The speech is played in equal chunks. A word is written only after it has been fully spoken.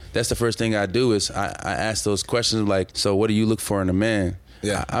that's the first thing I do is I ask those questions like, so what do you look for in a man?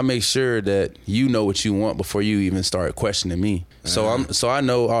 Yeah. I make sure that you know what you want before you even start questioning me. So I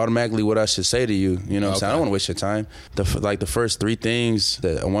know automatically what I should say to you. You know what I'm saying? I don't want to waste your time. The first three things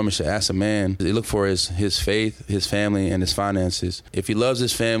that a woman should ask a man, they look for is his faith, his family, and his finances. If he loves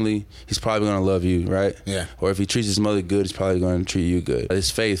his family, he's probably going to love you, right? Yeah. Or if he treats his mother good, he's probably going to treat you good.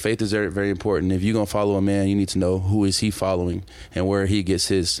 His faith. Faith is very, very important. If you're going to follow a man, you need to know who is he following and where he gets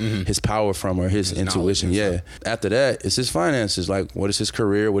his power from or his intuition. Yeah. After that, it's his finances. Like, what is his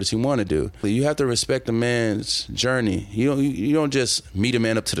career? What does he want to do? You have to respect a man's journey. You don't just meet a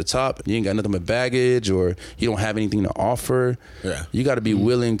man up to the top. You ain't got nothing but baggage or you don't have anything to offer. Yeah. You got to be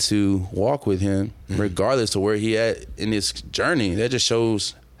willing to walk with him regardless of where he at in his journey. That just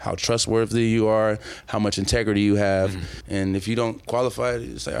shows how trustworthy you are, how much integrity you have. And if you don't qualify,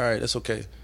 it's like, all right, that's okay.